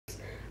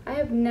I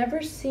have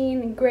never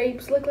seen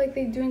grapes look like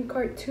they do in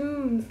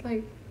cartoons.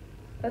 Like,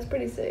 that's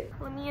pretty sick.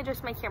 Let me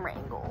adjust my camera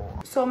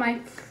angle. So my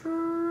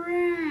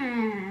friend...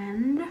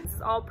 This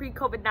is all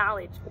pre-COVID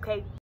knowledge,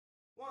 okay?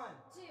 1,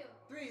 2,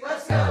 3,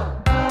 let's go!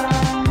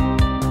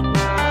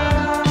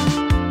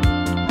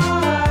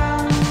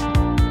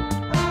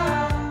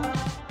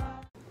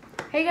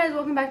 Hey guys,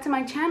 welcome back to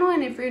my channel,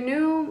 and if you're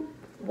new,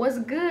 what's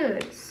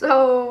good?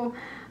 So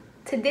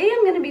today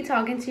I'm going to be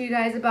talking to you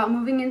guys about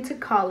moving into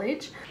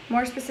college,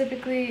 more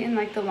specifically in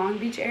like the Long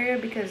Beach area,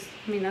 because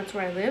I mean that's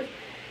where I live.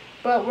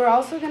 But we're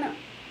also gonna,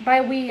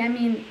 by we I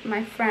mean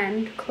my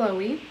friend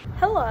Chloe.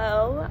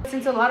 Hello.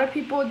 Since a lot of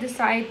people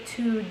decide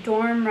to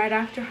dorm right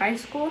after high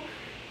school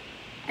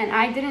and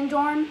I didn't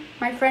dorm,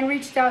 my friend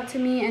reached out to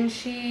me and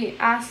she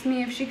asked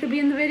me if she could be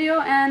in the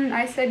video, and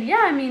I said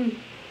yeah. I mean,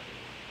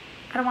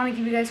 I don't want to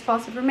give you guys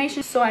false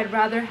information, so I'd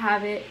rather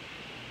have it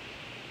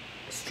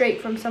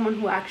straight from someone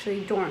who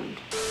actually dormed.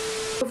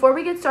 Before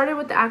we get started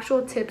with the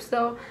actual tips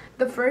though,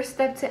 the first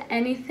step to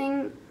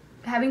anything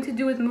having to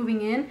do with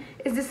moving in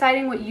is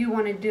deciding what you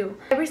want to do.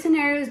 Every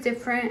scenario is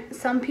different.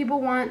 Some people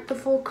want the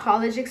full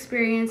college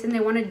experience and they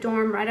want to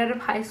dorm right out of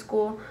high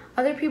school.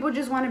 Other people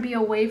just want to be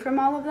away from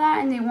all of that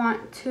and they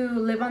want to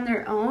live on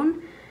their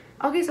own.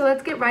 Okay, so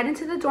let's get right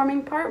into the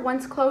dorming part.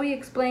 Once Chloe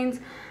explains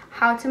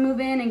how to move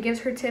in and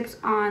gives her tips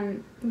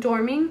on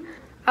dorming,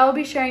 I will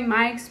be sharing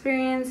my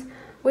experience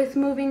with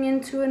moving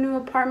into a new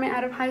apartment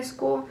out of high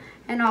school,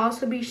 and I'll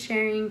also be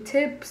sharing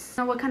tips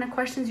on what kind of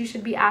questions you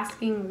should be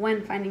asking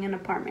when finding an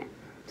apartment.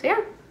 So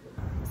yeah.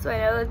 So I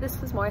know that this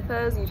was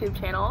Martha's YouTube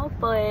channel,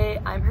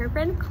 but I'm her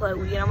friend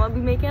Chloe and I'm gonna be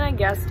making a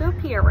guest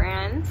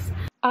appearance.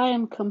 I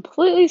am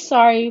completely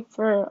sorry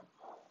for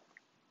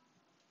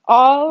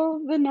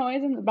all the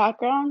noise in the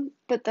background,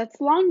 but that's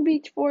Long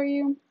Beach for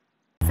you.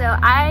 So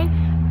I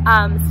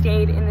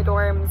stayed in the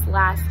dorms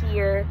last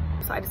year,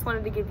 so I just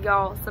wanted to give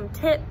y'all some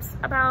tips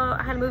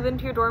about how to move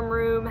into your dorm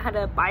room, how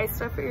to buy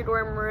stuff for your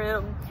dorm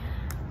room,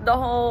 the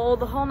whole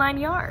 9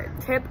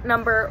 yards. Tip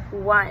number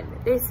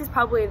 1. This is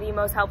probably the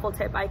most helpful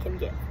tip I can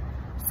give.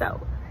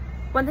 So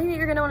one thing that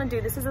you're gonna want to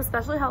do, this is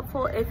especially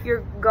helpful if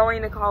you're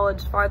going to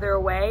college farther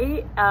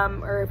away,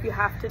 or if you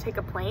have to take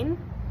a plane.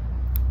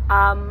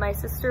 My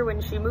sister, when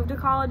she moved to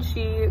college,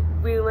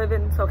 we live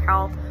in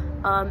SoCal,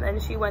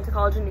 and she went to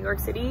college in New York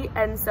City,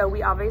 and so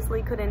we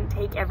obviously couldn't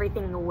take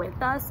everything with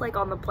us, like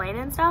on the plane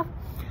and stuff.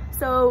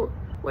 So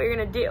what you're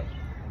gonna do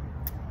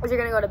is you're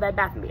gonna go to Bed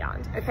Bath &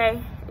 Beyond, okay?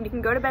 And you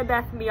can go to Bed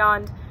Bath &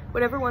 Beyond,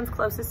 whatever one's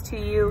closest to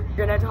you.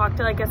 You're gonna talk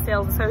to like a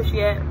sales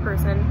associate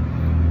person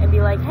and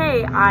be like,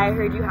 hey, I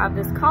heard you have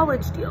this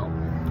college deal,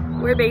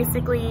 where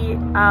basically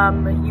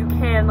you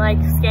can like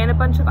scan a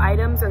bunch of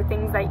items or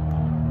things that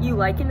you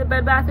like in the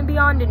Bed Bath &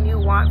 Beyond and you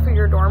want for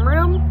your dorm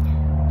room,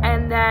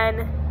 and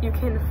then you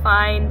can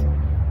find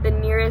the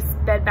nearest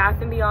Bed Bath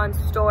 & Beyond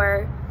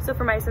store. So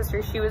for my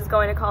sister, she was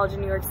going to college in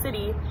New York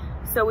City,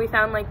 so we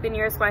found like the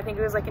nearest one. I think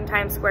it was like in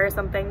Times Square or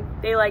something.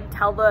 They like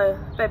tell the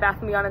Bed Bath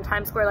 & Beyond in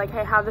Times Square like,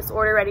 hey, have this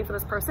order ready for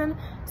this person.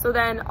 So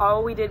then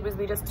all we did was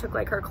we just took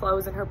like her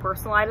clothes and her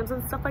personal items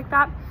and stuff like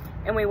that,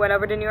 and we went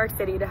over to New York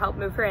City to help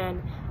move her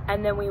in.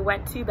 And then we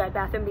went to Bed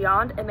Bath &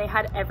 Beyond and they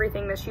had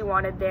everything that she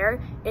wanted there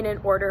in an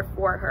order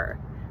for her,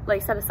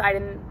 like set aside.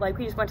 And like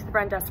we just went to the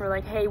front desk and we're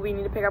like, hey, we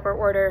need to pick up our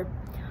order.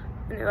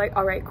 And they're like,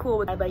 all right,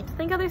 cool. I'd like to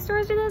think other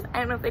stores do this. I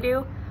don't know if they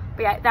do,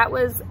 but yeah, that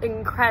was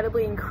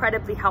incredibly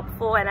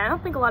helpful, and I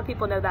don't think a lot of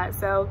people know that.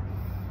 So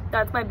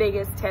that's my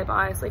biggest tip,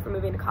 honestly, for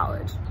moving to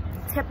college.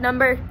 Tip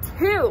number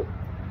 2.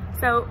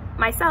 So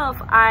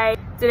myself, I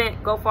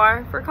didn't go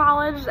far for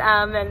college,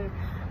 and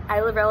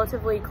I live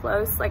relatively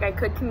close. Like I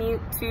could commute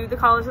to the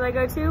college that I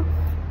go to,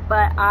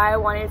 but I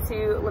wanted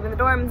to live in the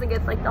dorms and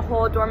get like the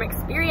whole dorm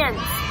experience,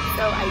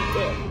 so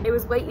I did. It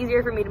was way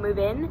easier for me to move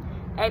in.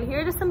 And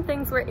here are just some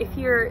things where if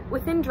you're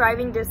within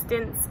driving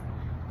distance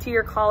to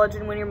your college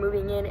and when you're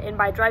moving in, and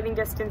by driving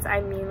distance,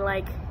 I mean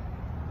like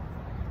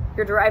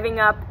you're driving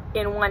up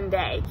in one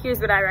day, here's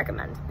what I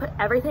recommend. Put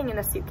everything in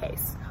a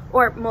suitcase,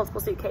 or multiple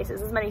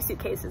suitcases, as many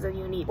suitcases as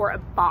you need, or a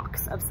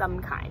box of some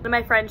kind. One of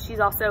my friends, she's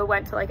also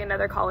went to like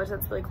another college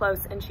that's really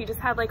close, and she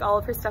just had like all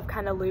of her stuff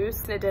kind of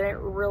loose, and it didn't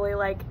really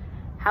like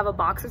have a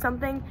box or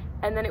something.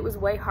 And then it was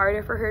way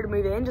harder for her to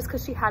move in just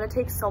because she had to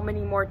take so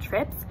many more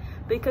trips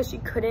because she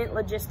couldn't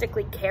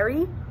logistically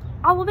carry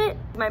all of it.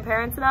 My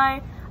parents and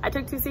I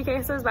took 2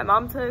 suitcases, my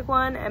mom took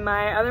one, and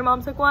my other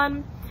mom took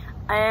one,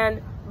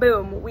 and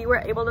boom, we were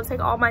able to take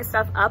all my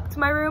stuff up to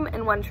my room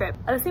in one trip.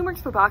 The same works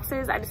for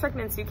boxes. I just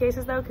recommend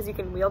suitcases though, because you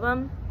can wheel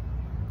them.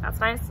 That's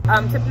nice.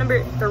 Tip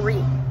number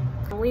 3,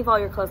 leave all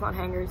your clothes on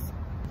hangers.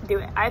 Do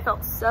it. I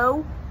felt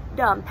so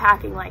dumb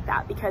packing like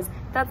that, because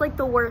that's like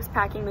the worst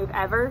packing move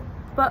ever,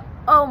 but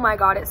oh my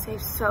god, it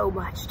saves so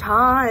much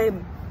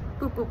time.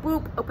 Boop, boop,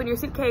 boop, open your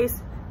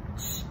suitcase,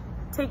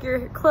 take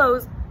your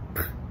clothes,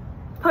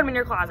 put them in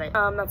your closet.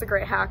 That's a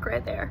great hack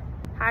right there.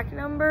 Hack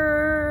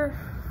number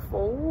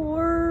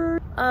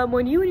 4,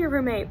 when you and your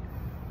roommate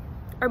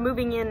are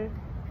moving in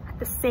at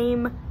the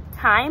same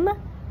time,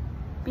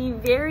 be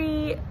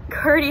very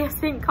courteous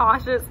and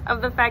cautious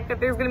of the fact that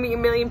there's gonna be a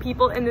million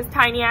people in this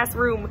tiny ass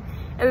room,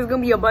 and there's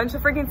gonna be a bunch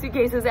of freaking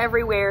suitcases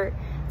everywhere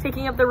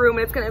taking up the room,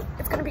 and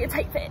it's gonna be a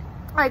tight fit.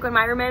 Like when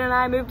my roommate and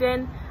I moved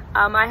in,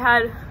 I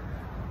had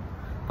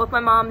both my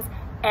moms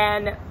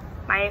and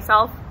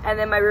myself, and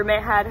then my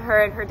roommate had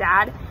her and her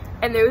dad,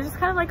 and there was just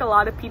kind of like a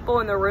lot of people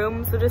in the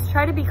room, so just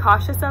try to be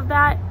cautious of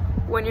that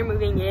when you're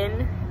moving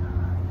in.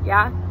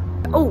 Yeah.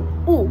 Oh,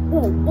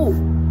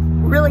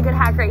 really good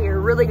hack right here,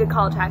 really good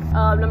college hack.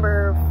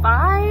 Number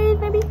 5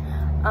 maybe.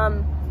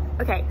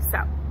 Okay, so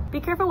be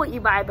careful what you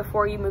buy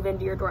before you move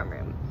into your dorm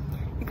room.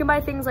 You can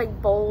buy things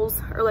like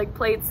bowls or like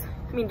plates.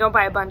 I mean, don't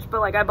buy a bunch, but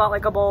like I bought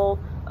like a bowl,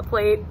 a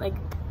plate, like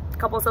a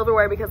couple of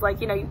silverware, because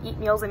like, you know, you eat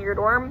meals in your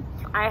dorm.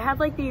 I had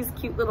like these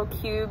cute little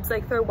cubes,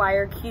 like they're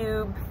wire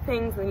cube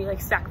things, and you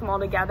like stack them all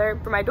together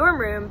for my dorm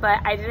room, but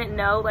I didn't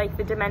know like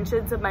the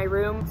dimensions of my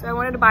room, so I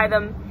wanted to buy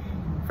them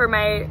for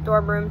my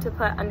dorm room to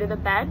put under the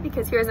bed,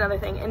 because here's another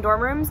thing, in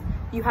dorm rooms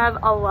you have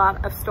a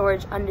lot of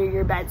storage under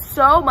your bed,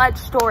 so much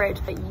storage,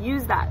 but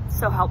use that,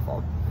 so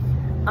helpful.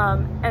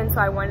 And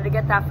so I wanted to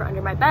get that for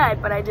under my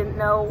bed, but I didn't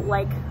know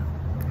like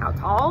how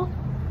tall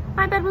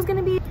my bed was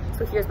gonna be.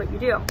 So here's what you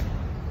do.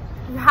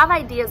 You have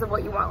ideas of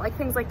what you want, like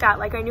things like that.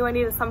 Like I knew I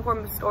needed some form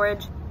of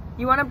storage.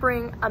 You wanna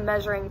bring a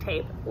measuring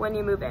tape when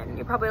you move in.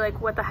 You're probably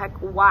like, what the heck,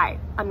 why?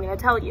 I'm gonna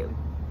tell you.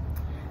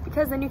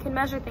 Because then you can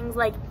measure things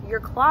like your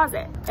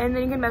closet, and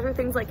then you can measure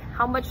things like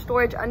how much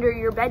storage under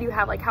your bed you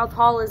have, like how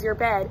tall is your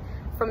bed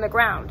from the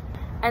ground.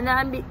 And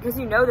then because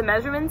you know the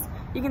measurements,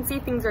 you can see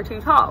things are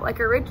too tall. Like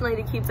originally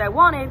the cubes I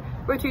wanted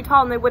were too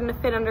tall and they wouldn't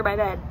have fit under my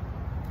bed.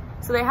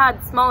 So they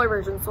had smaller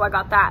versions, so I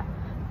got that.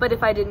 But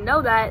if I didn't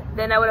know that,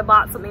 then I would have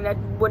bought something that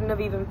wouldn't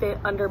have even fit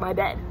under my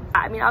bed.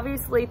 I mean,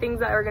 obviously things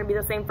that are gonna be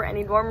the same for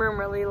any dorm room,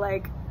 really,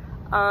 like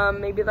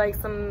maybe like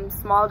some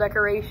small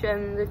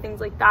decorations or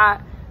things like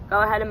that, go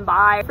ahead and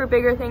buy. For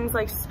bigger things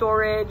like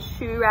storage,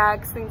 shoe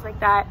racks, things like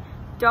that,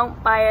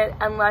 don't buy it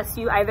unless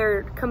you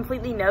either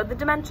completely know the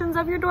dimensions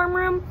of your dorm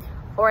room,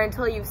 or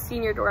until you've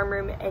seen your dorm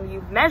room and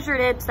you've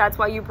measured it. So that's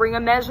why you bring a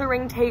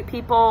measuring tape,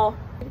 people.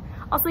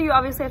 Also, you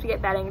obviously have to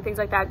get bedding, things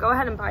like that. Go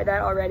ahead and buy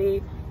that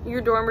already. Your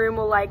dorm room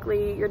will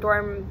likely, your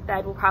dorm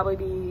bed will probably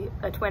be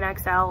a twin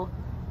XL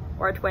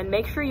or a twin.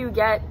 Make sure you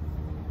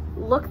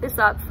look this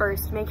up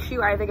first. Make sure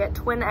you either get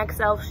twin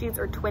XL sheets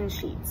or twin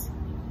sheets.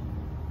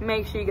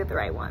 Make sure you get the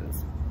right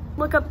ones.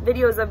 Look up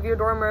videos of your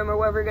dorm room or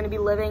wherever you're gonna be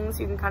living so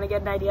you can kind of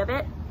get an idea of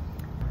it.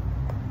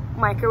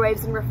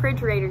 Microwaves and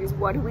refrigerators,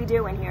 what do we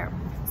do in here?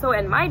 So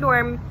in my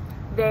dorm,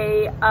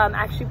 they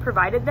actually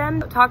provided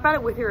them. Talk about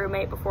it with your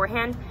roommate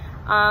beforehand.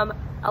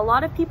 A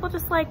lot of people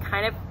just like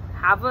kind of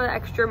have an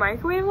extra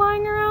microwave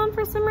lying around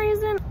for some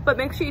reason, but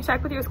make sure you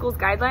check with your school's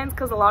guidelines,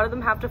 because a lot of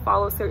them have to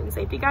follow certain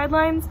safety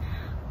guidelines.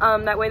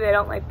 That way they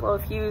don't like blow a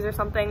fuse or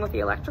something with the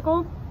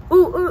electrical.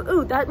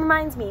 Ooh, that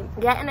reminds me,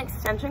 get an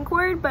extension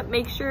cord, but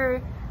make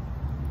sure,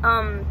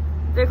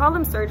 they call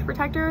them surge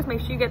protectors,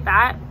 make sure you get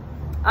that.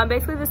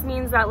 Basically this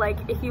means that like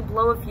if you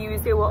blow a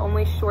fuse, it will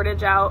only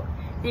shortage out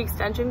the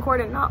extension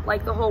cord and not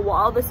like the whole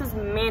wall. This is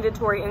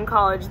mandatory in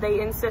college.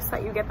 They insist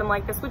that you get them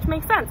like this, which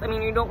makes sense. I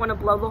mean, you don't want to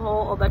blow the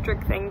whole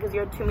electric thing because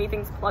you have too many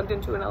things plugged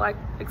into an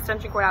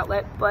extension cord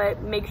outlet,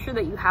 but make sure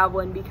that you have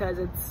one because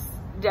it's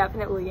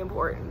definitely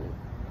important.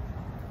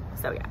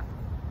 So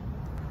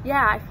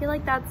yeah, I feel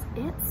like that's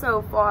it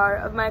so far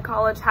of my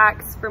college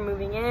hacks for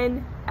moving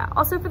in.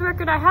 Also, for the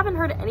record, I haven't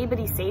heard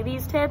anybody say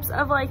these tips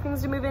of like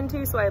things to move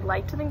into, so I'd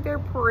like to think they're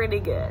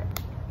pretty good.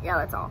 Yeah,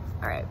 that's all.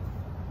 All right.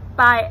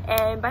 Bye.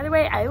 And by the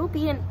way, I will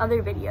be in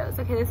other videos.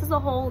 Okay, this is a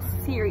whole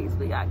series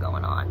we got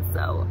going on,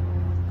 so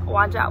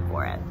watch out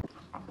for it.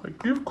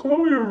 Give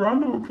Chloe a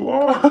round of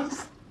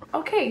applause.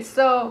 Okay,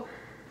 so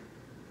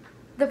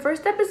the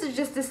first step is to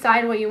just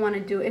decide what you want to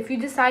do. If you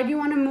decide you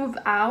want to move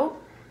out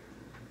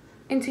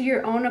into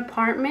your own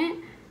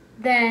apartment,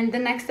 then the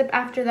next step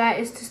after that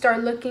is to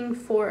start looking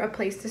for a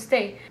place to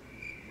stay.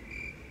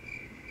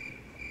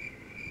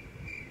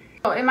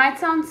 So it might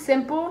sound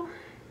simple,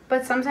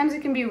 but sometimes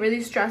it can be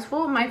really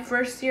stressful. My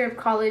first year of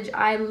college,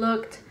 I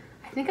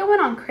think I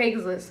went on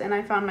Craigslist and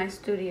I found my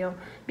studio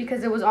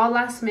because it was all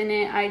last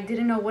minute. I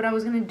didn't know what I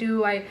was gonna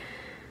do.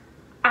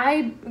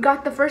 I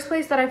got the first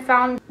place that I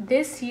found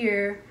this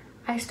year.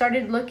 I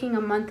started looking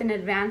a month in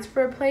advance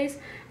for a place,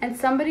 and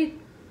somebody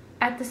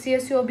at the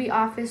CSULB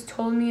office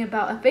told me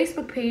about a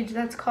Facebook page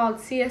that's called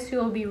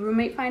CSULB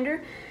Roommate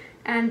Finder.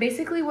 And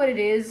basically what it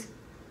is,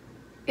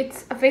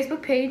 it's a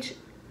Facebook page,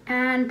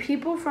 and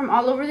people from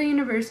all over the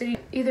university,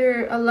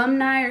 either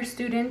alumni or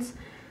students,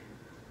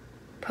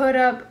 put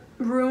up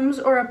rooms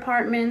or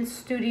apartments,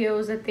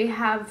 studios that they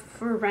have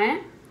for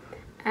rent,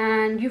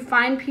 and you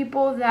find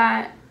people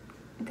that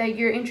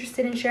you're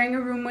interested in sharing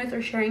a room with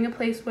or sharing a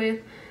place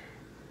with,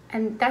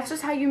 and that's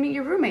just how you meet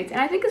your roommates.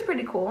 And I think it's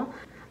pretty cool.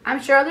 I'm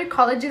sure other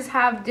colleges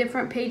have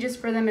different pages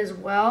for them as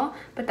well,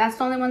 but that's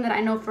the only one that I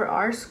know for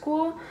our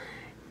school.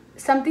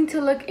 Something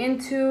to look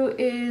into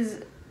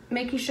is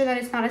making sure that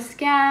it's not a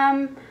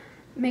scam,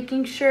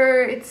 making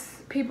sure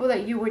it's people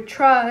that you would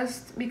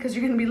trust because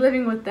you're going to be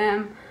living with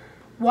them.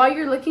 while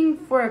you're looking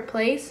for a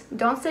place,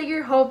 don't set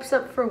your hopes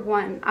up for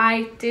one.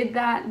 I did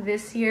that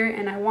this year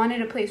and I wanted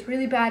a place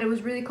really bad. It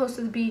was really close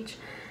to the beach,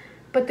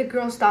 but the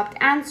girl stopped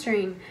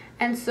answering.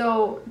 And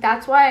so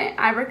that's why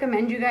I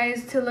recommend you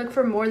guys to look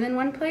for more than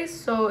one place.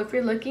 So if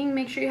you're looking,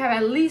 make sure you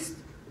have at least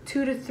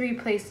 2 to 3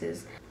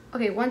 places.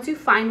 Okay, once you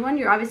find one,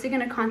 you're obviously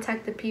going to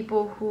contact the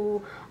people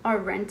who are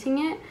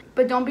renting it,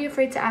 but don't be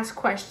afraid to ask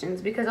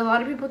questions, because a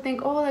lot of people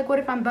think, oh, like what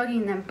if I'm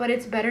bugging them? But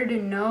it's better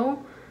to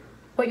know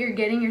what you're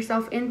getting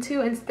yourself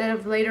into instead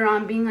of later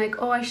on being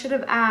like, oh, I should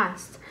have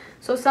asked.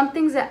 So some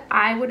things that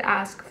I would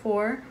ask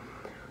for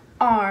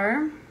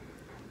are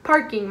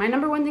parking. My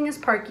number one thing is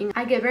parking.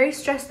 I get very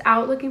stressed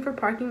out looking for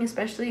parking,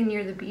 especially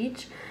near the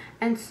beach.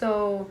 And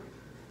so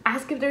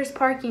ask if there's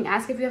parking.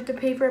 Ask if you have to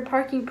pay for a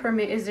parking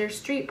permit. Is there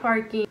street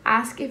parking?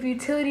 Ask if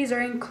utilities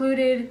are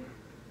included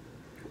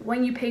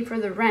when you pay for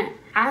the rent.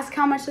 Ask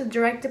how much the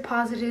direct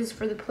deposit is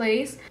for the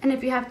place, and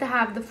if you have to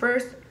have the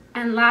first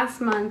and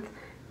last month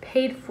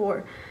paid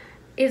for.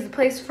 Is the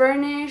place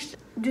furnished?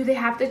 Do they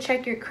have to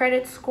check your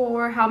credit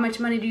score? How much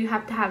money do you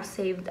have to have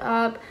saved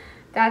up?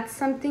 That's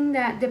something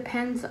that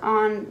depends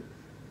on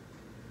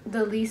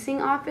the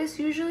leasing office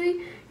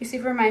usually. You see,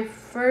 for my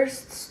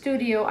first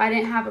studio, I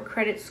didn't have a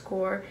credit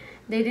score.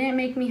 They didn't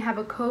make me have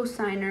a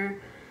co-signer.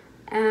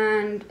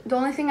 And the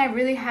only thing I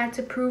really had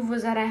to prove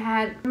was that I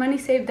had money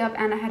saved up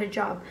and I had a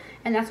job.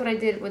 And that's what I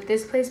did with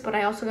this place, but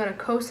I also got a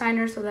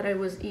co-signer so that it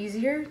was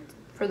easier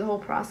for the whole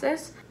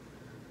process.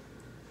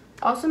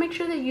 Also, make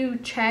sure that you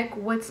check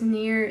what's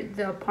near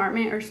the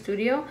apartment or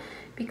studio,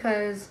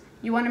 because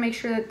you want to make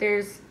sure that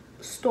there's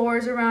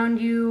stores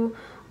around you,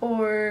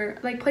 or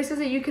like places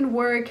that you can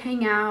work,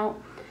 hang out.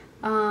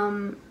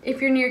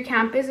 If you're near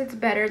campus, it's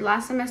better.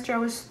 Last semester I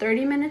was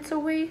 30 minutes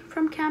away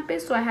from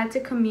campus, so I had to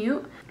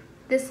commute.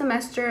 This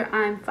semester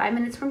I'm 5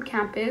 minutes from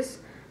campus,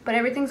 but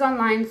everything's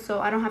online, so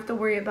I don't have to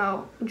worry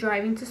about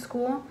driving to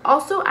school.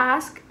 Also,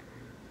 ask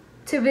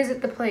to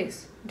visit the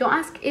place. Don't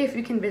ask if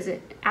you can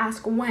visit,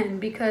 ask when,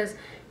 because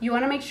you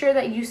want to make sure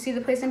that you see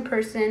the place in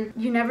person.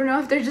 You never know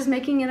if they're just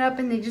making it up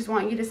and they just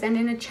want you to send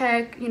in a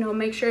check. You know,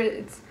 make sure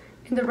it's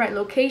in the right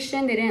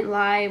location, they didn't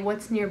lie,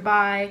 what's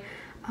nearby.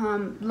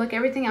 Look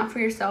everything out for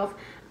yourself.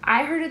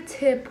 I heard a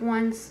tip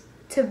once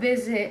to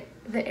visit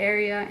the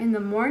area in the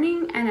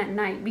morning and at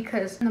night,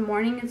 because in the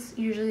morning it's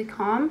usually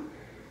calm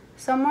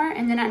somewhere,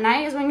 and then at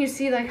night is when you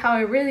see like how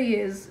it really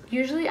is.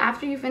 Usually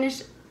after you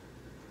finish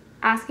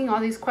asking all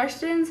these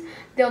questions,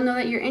 they'll know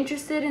that you're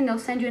interested and they'll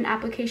send you an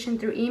application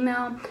through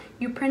email.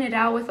 You print it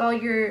out with all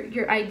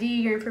your ID,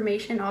 your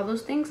information, all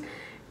those things,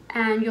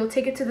 and you'll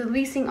take it to the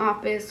leasing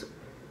office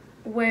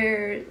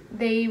where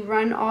they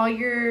run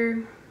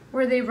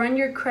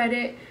your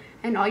credit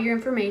and all your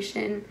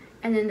information,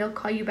 and then they'll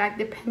call you back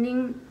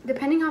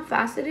depending how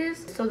fast it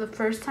is. So the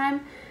first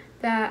time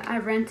that I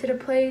rented a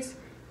place,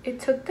 it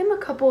took them a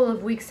couple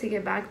of weeks to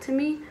get back to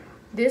me.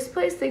 This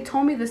place, they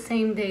told me the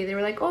same day. They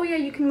were like, oh yeah,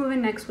 you can move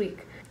in next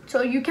week.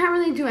 So you can't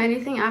really do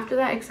anything after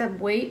that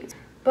except wait.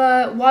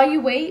 But while you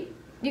wait,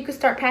 you could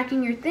start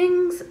packing your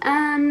things.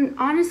 And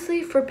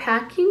honestly, for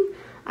packing,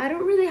 I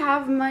don't really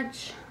have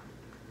much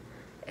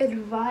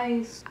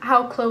advice.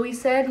 How Chloe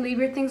said, leave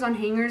your things on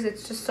hangers.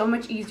 It's just so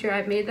much easier.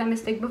 I've made that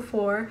mistake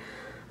before.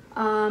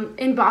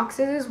 In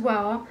boxes as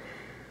well.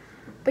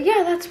 But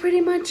yeah, that's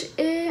pretty much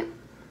it.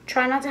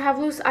 Try not to have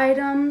loose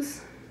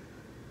items.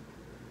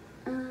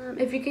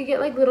 If you could get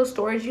like little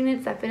storage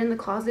units that fit in the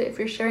closet, if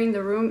you're sharing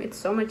the room, it's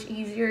so much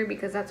easier,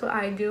 because that's what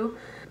I do.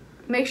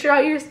 Make sure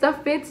all your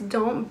stuff fits.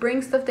 Don't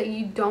bring stuff that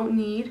you don't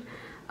need.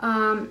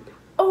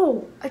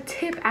 Oh, a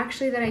tip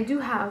actually that I do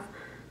have.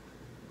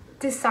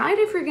 Decide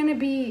if you're gonna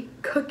be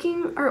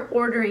cooking or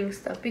ordering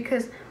stuff,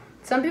 because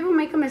some people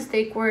make a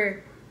mistake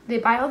where they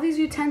buy all these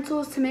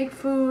utensils to make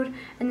food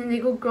and then they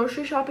go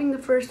grocery shopping the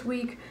first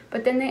week,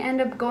 but then they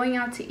end up going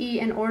out to eat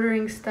and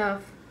ordering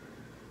stuff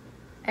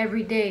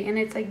every day, and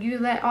it's like you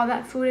let all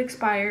that food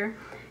expire.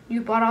 You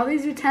bought all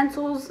these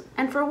utensils,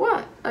 and for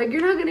what? Like, you're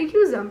not gonna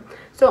use them.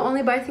 So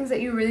only buy things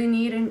that you really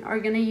need and are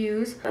gonna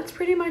use. That's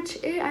pretty much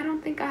it. I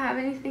don't think I have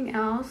anything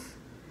else.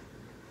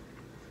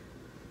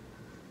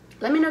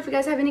 Let me know if you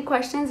guys have any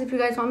questions, if you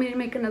guys want me to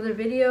make another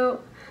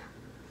video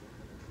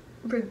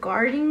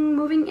regarding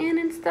moving in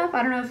and stuff.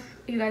 I don't know if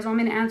you guys want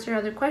me to answer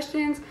other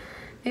questions.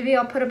 Maybe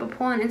I'll put up a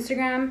poll on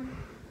Instagram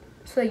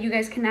so that you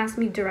guys can ask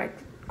me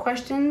direct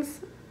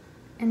questions,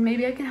 and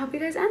maybe I can help you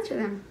guys answer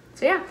them.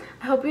 So yeah,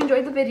 I hope you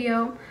enjoyed the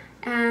video,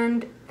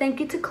 and thank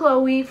you to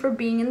Chloe for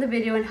being in the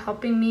video and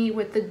helping me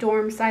with the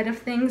dorm side of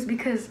things,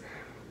 because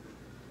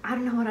I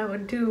don't know what I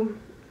would do,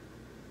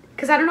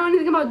 because I don't know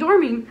anything about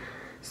dorming.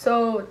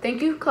 So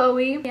thank you,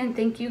 Chloe, and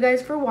thank you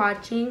guys for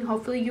watching.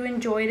 Hopefully you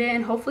enjoyed it,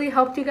 and hopefully it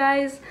helped you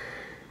guys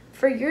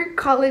for your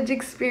college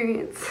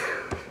experience.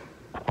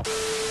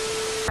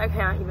 I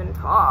can't even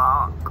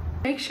talk.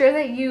 Make sure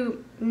that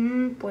you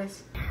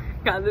pues.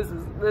 God, this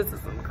is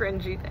some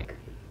cringy thing.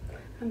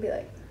 I'll be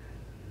like,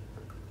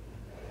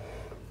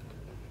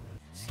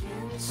 Skin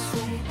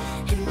sweet,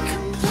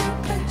 incomplete,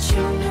 but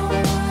you know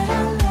what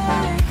I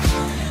like.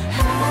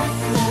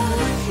 Hot love.